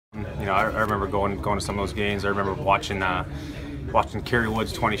I remember going to some of those games. I remember watching Kerry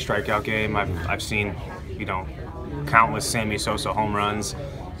Wood's 20 strikeout game. I've seen, countless Sammy Sosa home runs.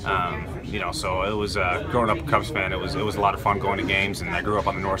 So it was growing up a Cubs fan. It was a lot of fun going to games, and I grew up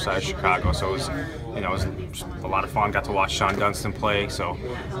on the north side of Chicago, so it was a lot of fun. Got to watch Sean Dunston play, so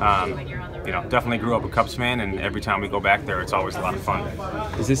definitely grew up a Cubs fan, and every time we go back there, it's always a lot of fun.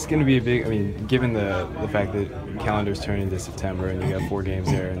 Is this going to be a big? I mean, given the fact that calendar's turning into September and you got 4 games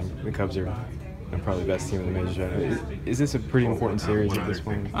there, and the Cubs are probably the best team in the majors right now. Is this a pretty important series at this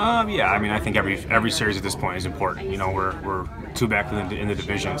point? Yeah, I mean, I think every series at this point is important. We're 2 back in the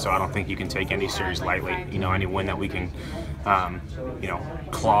division, so I don't think you can take any series lightly. Any win that we can,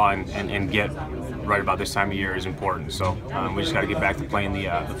 claw and get right about this time of year is important. So we just got to get back to playing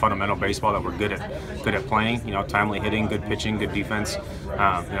the fundamental baseball that we're good at playing. Timely hitting, good pitching, good defense.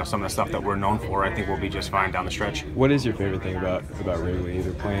 Some of the stuff that we're known for, I think we'll be just fine down the stretch. What is your favorite thing about Wrigley,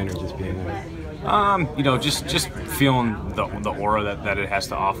 either playing or just being there? Just feeling the aura that it has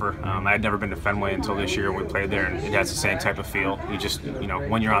to offer. I had never been to Fenway until this year when we played there, and it has the same type of feel. You just,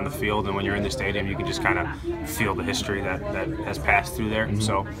 when you're on the field and when you're in the stadium, you can just kind of feel the history that has passed through there. Mm-hmm.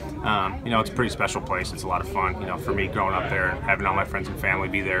 So, it's a pretty special place. It's a lot of fun. For me growing up there and having all my friends and family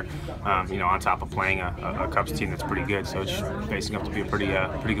be there, on top of playing a Cubs team that's pretty good. So it's facing up to be a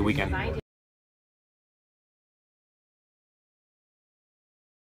pretty good weekend.